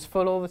that was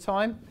full all the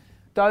time.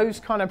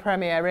 Those kind of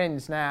Premier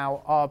Inns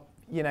now are,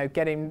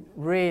 getting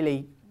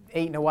really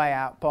eaten away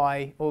out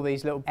by all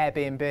these little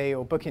Airbnb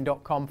or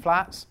Booking.com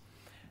flats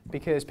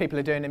because people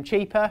are doing them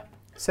cheaper,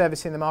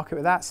 servicing the market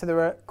with that. So there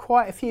are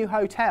quite a few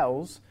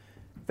hotels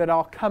that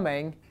are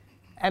coming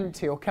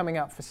empty or coming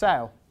up for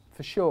sale,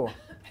 for sure.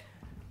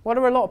 What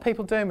are a lot of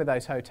people doing with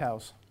those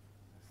hotels?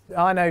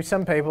 I know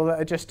some people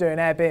that are just doing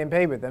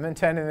Airbnb with them and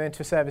turning them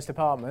into serviced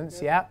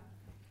apartments, yeah.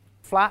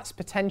 Flats,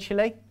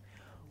 potentially.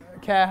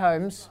 Care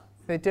homes,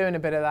 they're doing a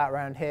bit of that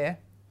around here.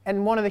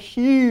 And one of the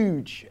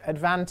huge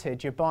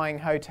advantage of buying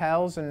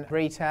hotels and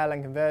retail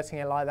and converting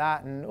it like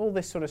that and all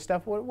this sort of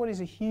stuff, what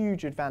is a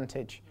huge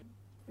advantage?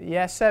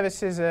 Yeah,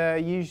 services are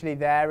usually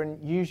there and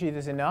usually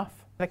there's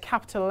enough. The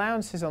capital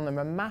allowances on them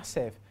are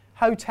massive.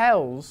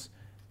 Hotels,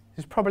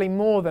 there's probably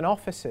more than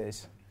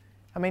offices.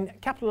 I mean,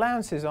 capital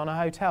allowances on a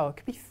hotel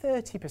could be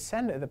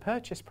 30% of the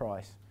purchase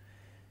price.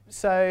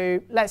 So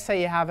let's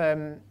say you have,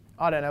 a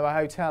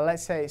hotel,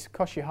 let's say it's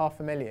cost you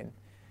 $500,000.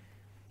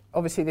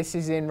 Obviously, this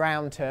is in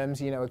round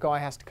terms. A guy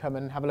has to come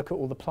and have a look at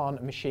all the plant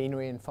and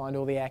machinery and find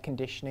all the air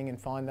conditioning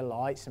and find the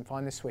lights and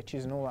find the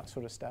switches and all that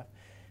sort of stuff.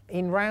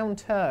 In round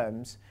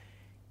terms,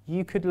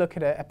 you could look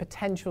at a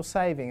potential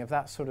saving of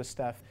that sort of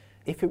stuff.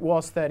 If it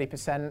was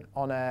 30%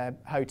 on a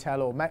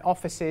hotel or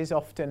offices,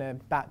 often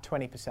about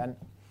 20%.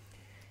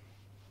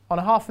 On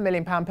a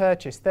 £500,000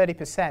 purchase,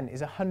 30%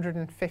 is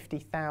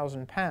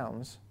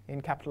 £150,000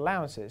 in capital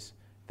allowances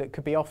that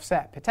could be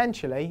offset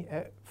potentially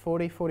at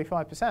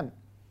 40-45%.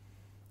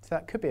 So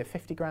that could be a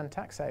 50 grand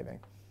tax saving.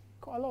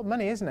 Quite a lot of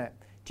money, isn't it?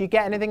 Do you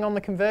get anything on the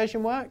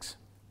conversion works?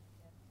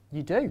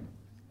 You do.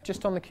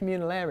 Just on the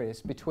communal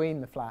areas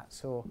between the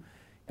flats or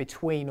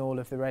between all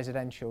of the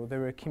residential.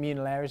 There are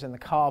communal areas and the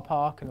car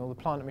park and all the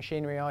plant and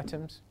machinery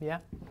items, yeah?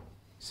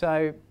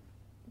 So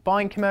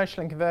buying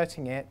commercial and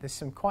converting it, there's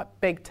some quite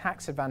big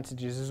tax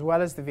advantages as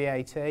well as the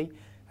VAT,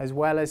 as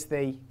well as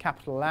the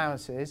capital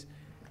allowances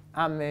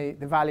and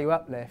the value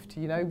uplift.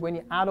 You know, when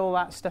you add all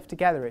that stuff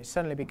together, it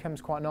suddenly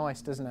becomes quite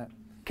nice, doesn't it?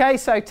 Okay,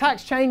 so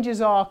tax changes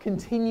are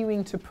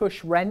continuing to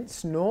push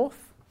rents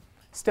north,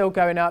 still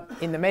going up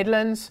in the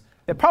Midlands.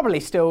 They're probably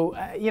still,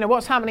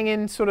 what's happening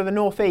in sort of the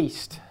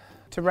northeast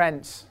to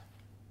rents?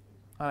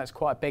 Oh, it's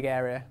quite a big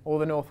area, or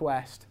the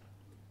northwest.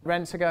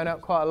 Rents are going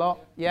up quite a lot,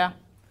 yeah?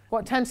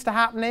 What tends to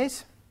happen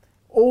is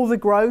all the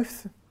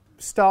growth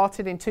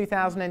started in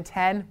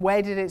 2010.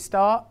 Where did it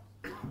start?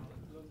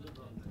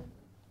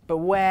 But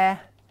where?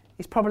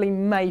 It's probably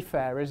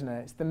Mayfair, isn't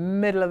it? It's the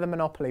middle of the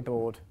monopoly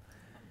board.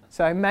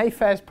 So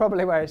Mayfair's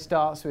probably where it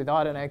starts with,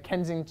 I don't know,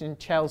 Kensington,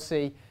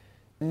 Chelsea,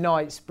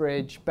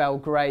 Knightsbridge,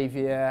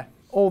 Belgravia,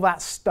 all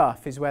that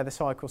stuff is where the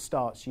cycle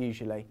starts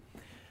usually.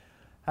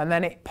 And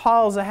then it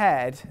piles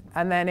ahead,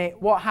 and then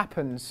what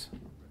happens?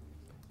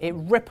 It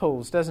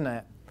ripples, doesn't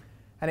it?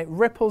 And it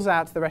ripples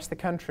out to the rest of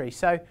the country.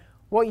 So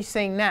what you're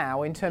seeing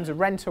now in terms of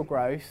rental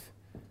growth,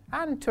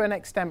 and to an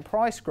extent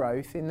price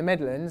growth in the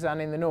Midlands and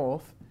in the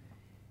North,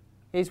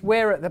 is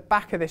we're at the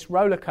back of this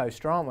roller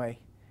coaster, aren't we?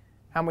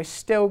 And we're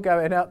still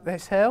going up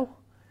this hill.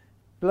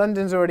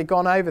 London's already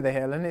gone over the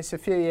hill, and it's a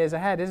few years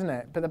ahead, isn't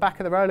it? But the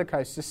back of the roller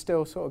coaster is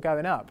still sort of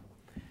going up.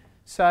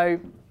 So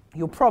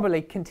you'll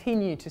probably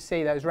continue to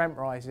see those rent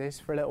rises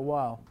for a little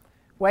while.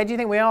 Where do you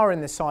think we are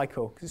in this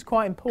cycle? Because it's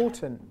quite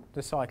important,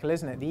 the cycle,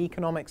 isn't it? The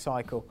economic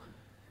cycle.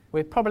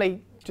 We're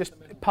probably just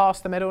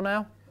past the middle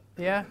now,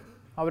 yeah,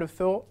 I would have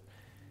thought.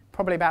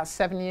 Probably about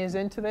 7 years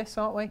into this,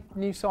 aren't we?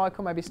 New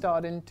cycle maybe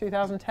started in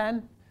 2010,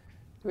 do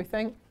we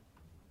think?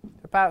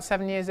 About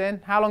 7 years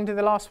in. How long did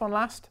the last one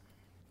last?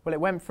 Well,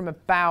 it went from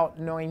about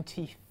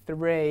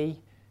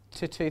 93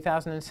 to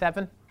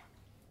 2007.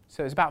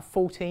 So it was about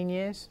 14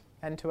 years,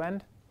 end to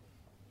end.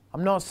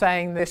 I'm not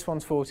saying this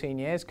one's 14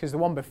 years, because the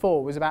one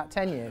before was about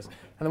 10 years,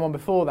 and the one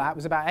before that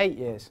was about 8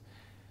 years.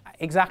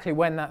 Exactly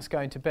when that's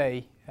going to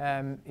be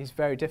is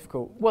very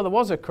difficult. Well, there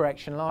was a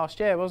correction last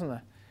year, wasn't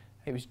there?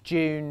 It was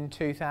June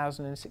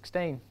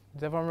 2016.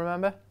 Does everyone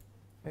remember?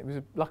 It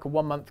was like a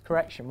 1 month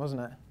correction,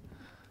 wasn't it?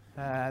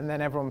 And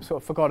then everyone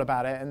sort of forgot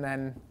about it, and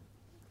then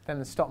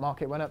the stock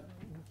market went up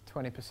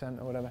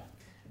 20% or whatever.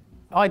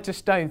 I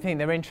just don't think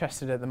they're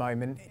interested at the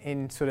moment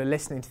in sort of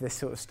listening to this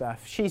sort of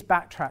stuff. She's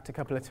backtracked a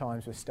couple of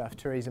times with stuff,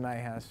 Theresa May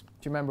has. Do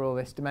you remember all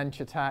this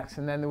dementia tax?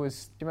 And then do you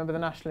remember the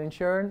national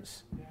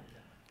insurance? Yeah.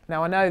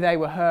 Now, I know they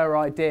were her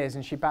ideas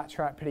and she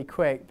backtracked pretty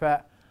quick,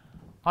 but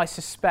I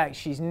suspect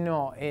she's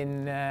not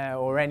in,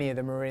 or any of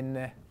them are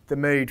in the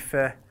mood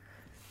for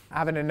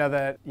having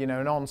another,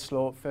 an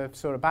onslaught for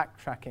sort of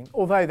backtracking.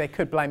 Although they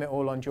could blame it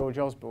all on George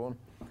Osborne.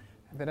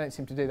 They don't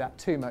seem to do that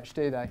too much,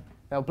 do they?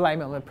 They'll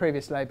blame it on the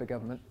previous Labour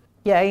government.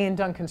 Yeah, Ian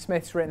Duncan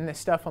Smith's written this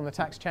stuff on the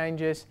tax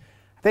changes.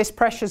 This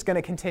pressure's going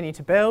to continue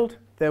to build.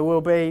 There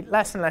will be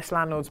less and less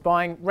landlords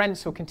buying.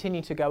 Rents will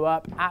continue to go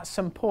up. At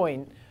some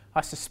point,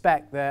 I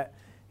suspect that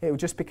it will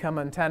just become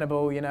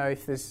untenable.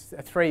 If there's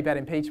a 3-bed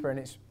in Peterborough and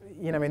it's,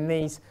 in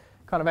these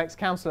kind of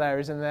ex-council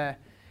areas and they're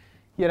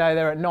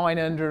at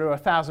 £900 or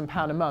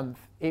 £1,000 a month,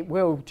 it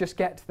will just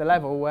get to the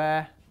level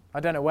where, I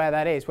don't know where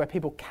that is, where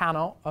people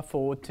cannot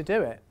afford to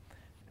do it.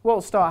 What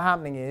will start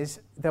happening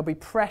is there'll be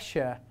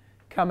pressure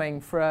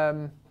coming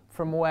from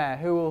where?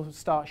 Who will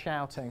start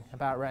shouting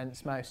about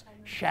rents most?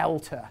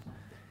 Shelter.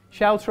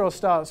 Shelter will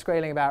start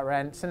squealing about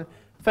rents, and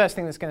the first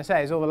thing that's going to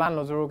say is all the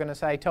landlords are all going to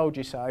say, told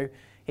you so,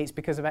 it's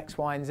because of X,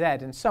 Y and Z,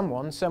 and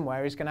someone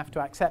somewhere is going to have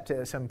to accept it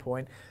at some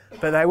point.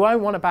 But they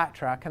won't want to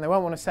backtrack, and they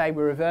won't want to say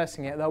we're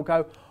reversing it. They'll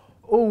go,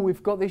 oh,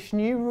 we've got this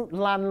new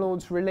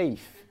landlord's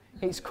relief.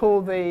 It's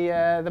called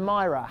the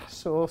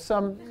MIRAS, or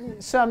some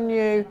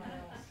new...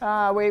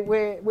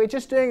 we're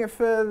just doing it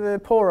for the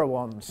poorer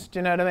ones, do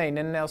you know what I mean?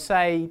 And they'll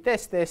say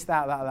this,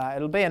 that.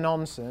 It'll be a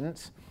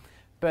nonsense,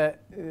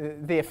 but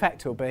the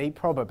effect will be,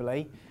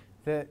 probably,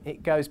 that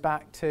it goes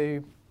back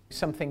to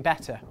something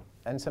better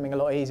and something a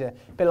lot easier.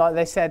 A bit like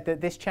they said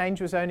that this change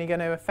was only going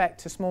to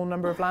affect a small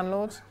number of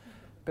landlords,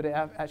 but it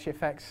actually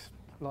affects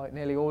like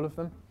nearly all of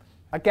them.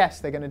 I guess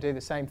they're going to do the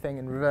same thing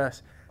in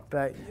reverse,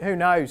 but who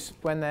knows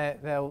when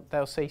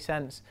they'll see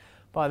sense.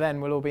 By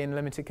then we'll all be in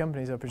limited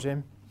companies, I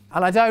presume.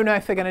 And I don't know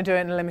if they're going to do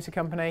it in a limited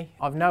company.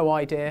 I've no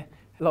idea.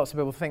 Lots of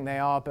people think they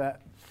are,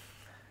 but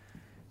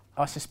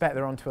I suspect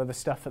they're onto other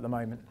stuff at the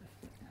moment.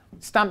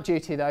 Stamp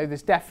duty, though,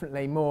 there's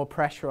definitely more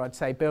pressure, I'd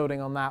say,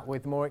 building on that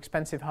with more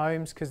expensive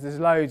homes, because there's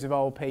loads of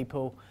old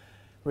people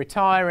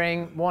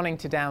retiring, wanting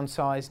to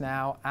downsize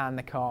now, and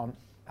they can't,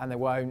 and they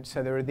won't.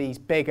 So there are these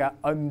bigger,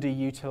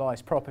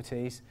 underutilised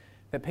properties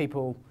that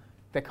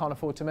they can't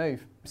afford to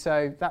move.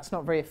 So that's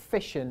not very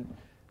efficient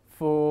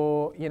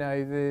for,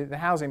 the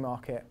housing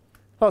market.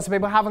 Lots of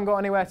people haven't got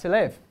anywhere to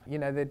live.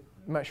 They'd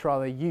much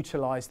rather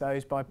utilise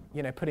those by,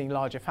 putting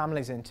larger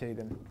families into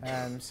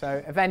them.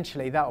 So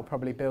eventually that will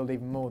probably build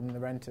even more than the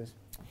renters.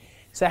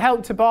 So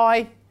Help to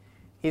Buy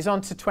is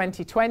on to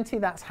 2020.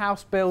 That's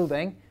house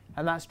building,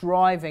 and that's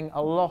driving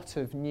a lot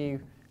of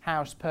new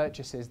house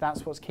purchases.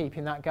 That's what's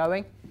keeping that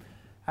going.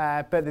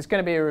 But there's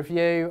going to be a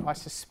review. I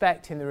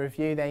suspect in the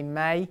review they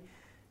may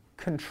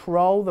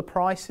control the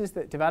prices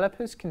that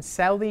developers can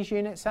sell these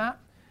units at.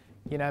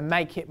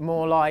 Make it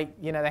more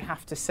like, they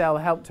have to sell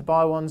Help to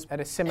Buy ones at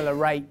a similar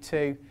rate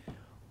to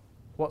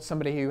what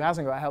somebody who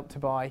hasn't got a Help to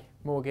Buy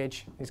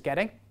mortgage is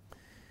getting.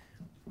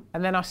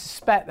 And then I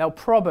suspect there'll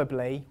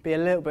probably be a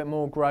little bit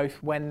more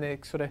growth when the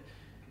sort of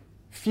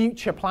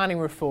future planning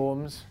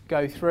reforms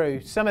go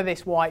through. Some of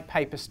this white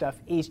paper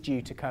stuff is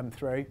due to come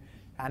through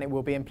and it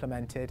will be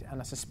implemented, and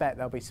I suspect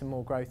there'll be some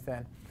more growth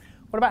then.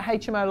 What about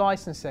HMO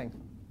licensing?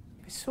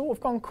 It's sort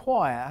of gone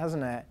quiet,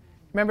 hasn't it?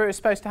 Remember it was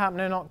supposed to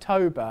happen in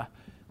October,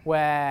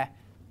 where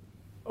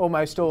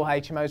almost all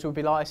HMOs will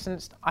be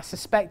licensed. I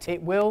suspect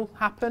it will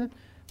happen,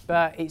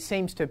 but it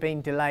seems to have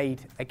been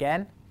delayed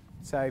again.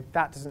 So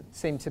that doesn't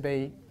seem to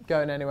be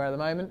going anywhere at the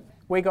moment.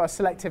 We got a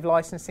selective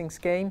licensing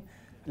scheme.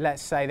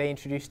 Let's say they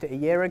introduced it a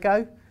year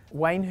ago.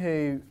 Wayne,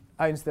 who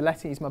owns the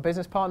letting, he's my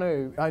business partner,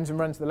 who owns and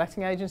runs the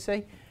letting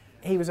agency.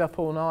 He was up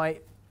all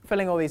night,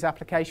 filling all these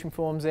application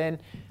forms in,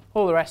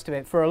 all the rest of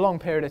it, for a long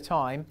period of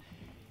time.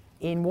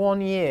 In 1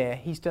 year,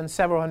 he's done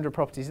several hundred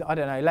properties. I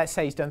don't know, let's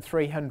say he's done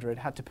 300,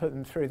 had to put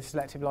them through the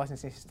selective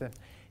licensing system.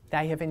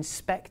 They have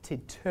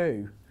inspected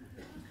 2.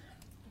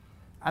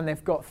 And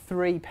they've got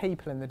 3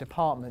 people in the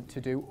department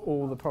to do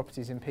all the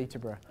properties in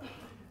Peterborough.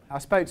 I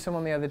spoke to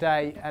someone the other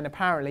day, and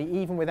apparently,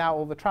 even without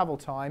all the travel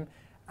time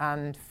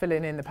and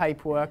filling in the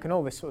paperwork and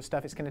all this sort of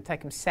stuff, it's going to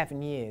take them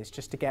 7 years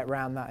just to get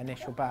around that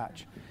initial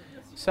batch.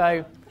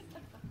 So,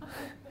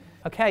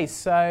 okay,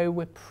 so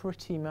we're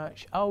pretty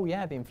much... Oh,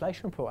 yeah, the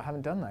inflation report. I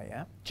haven't done that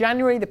yet.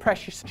 January, the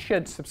pressure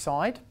should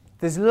subside.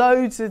 There's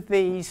loads of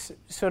these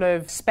sort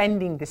of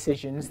spending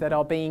decisions that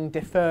are being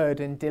deferred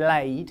and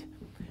delayed. Do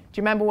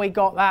you remember we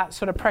got that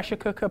sort of pressure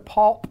cooker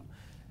pop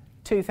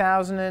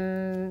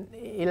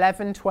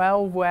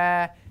 2011-12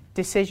 where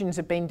decisions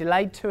had been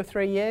delayed 2 or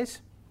 3 years?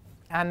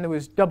 And there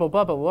was double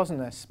bubble, wasn't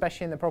there,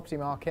 especially in the property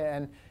market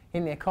and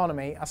in the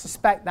economy. I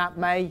suspect that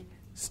may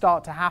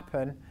start to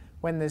happen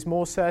when there's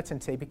more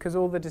certainty, because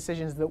all the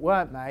decisions that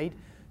weren't made,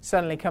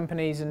 suddenly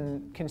companies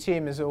and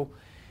consumers will,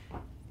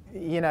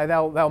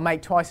 they'll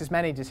make twice as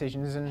many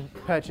decisions and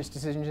purchase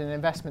decisions and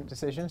investment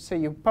decisions. So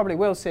you probably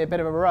will see a bit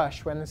of a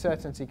rush when the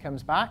certainty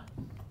comes back.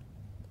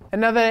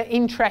 Another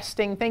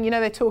interesting thing,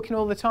 they're talking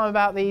all the time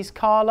about these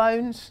car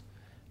loans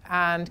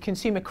and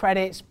consumer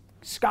credits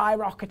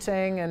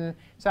skyrocketing and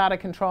it's out of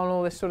control and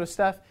all this sort of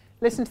stuff.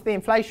 Listen to the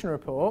inflation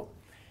report.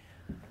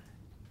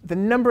 The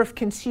number of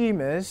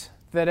consumers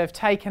that have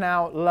taken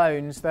out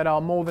loans that are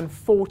more than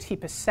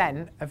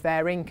 40% of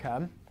their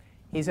income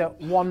is at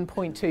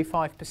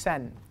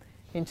 1.25%.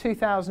 In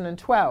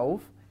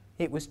 2012,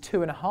 it was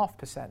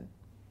 2.5%.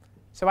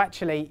 So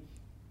actually,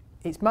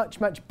 it's much,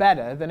 much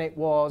better than it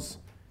was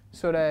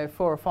sort of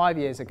 4 or 5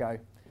 years ago.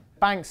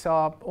 Banks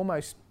are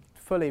almost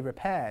fully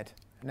repaired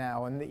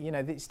now, and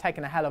it's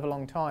taken a hell of a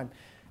long time.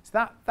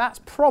 So that's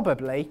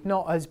probably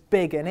not as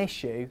big an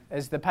issue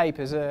as the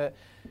papers are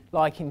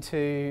liking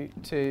to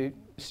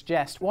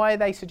suggest. Why are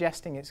they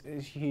suggesting it's a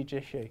huge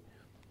issue?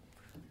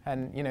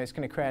 And it's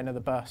going to create another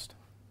bust.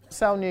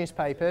 Sell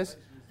newspapers,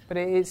 but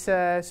it's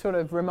a sort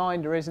of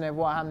reminder, isn't it, of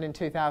what happened in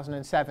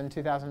 2007,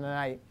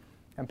 2008,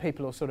 and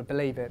people will sort of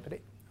believe it, but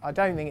I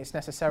don't think it's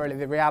necessarily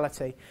the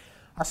reality.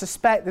 I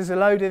suspect there's a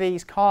load of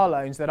these car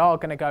loans that are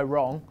going to go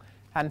wrong,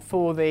 and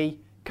for the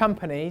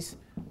companies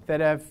that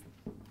have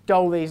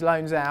doled these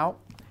loans out,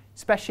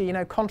 especially,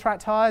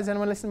 contract hires.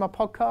 Anyone listen to my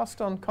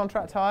podcast on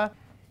contract hire?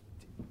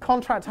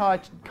 Contract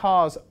hire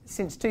cars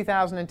since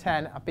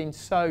 2010 have been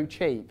so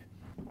cheap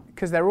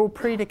because they're all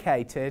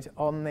predicated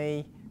on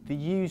the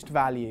used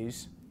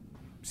values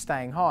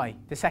staying high.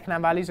 The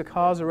second-hand values of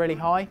cars are really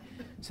high,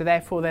 so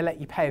therefore they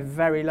let you pay a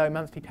very low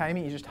monthly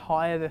payment. You just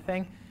hire the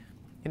thing,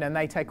 and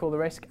they take all the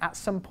risk. At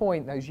some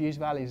point, those used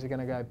values are going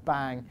to go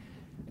bang.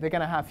 They're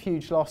going to have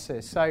huge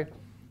losses. So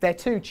they're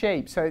too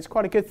cheap, so it's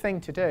quite a good thing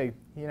to do.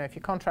 If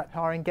you're contract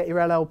hiring, get your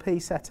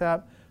LLP set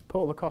up, put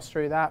all the costs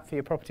through that for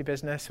your property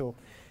business or,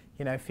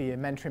 for your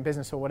mentoring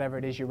business or whatever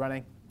it is you're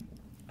running.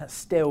 That's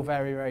still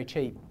very, very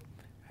cheap.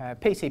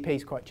 PCP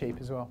is quite cheap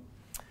as well.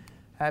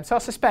 So I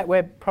suspect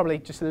we're probably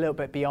just a little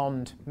bit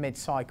beyond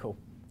mid-cycle.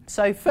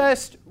 So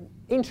first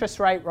interest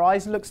rate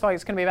rise looks like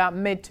it's going to be about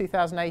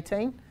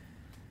mid-2018.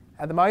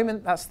 At the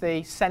moment, that's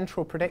the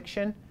central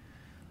prediction.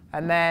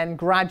 And then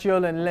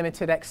gradual and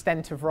limited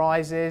extent of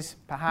rises,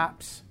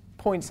 perhaps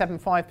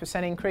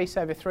 0.75% increase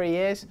over 3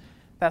 years.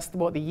 That's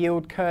what the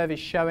yield curve is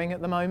showing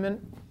at the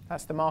moment.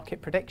 That's the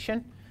market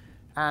prediction.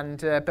 And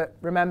but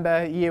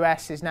remember,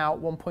 US is now at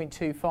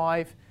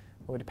 1.25.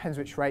 Well, it depends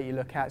which rate you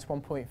look at. It's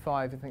 1.5.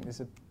 I think there's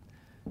a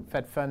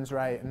Fed funds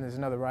rate and there's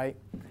another rate.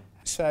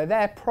 So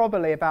they're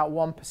probably about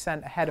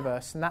 1% ahead of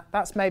us. And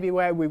that's maybe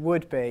where we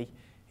would be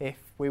if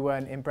we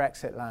weren't in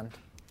Brexit land.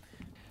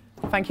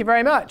 Thank you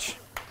very much.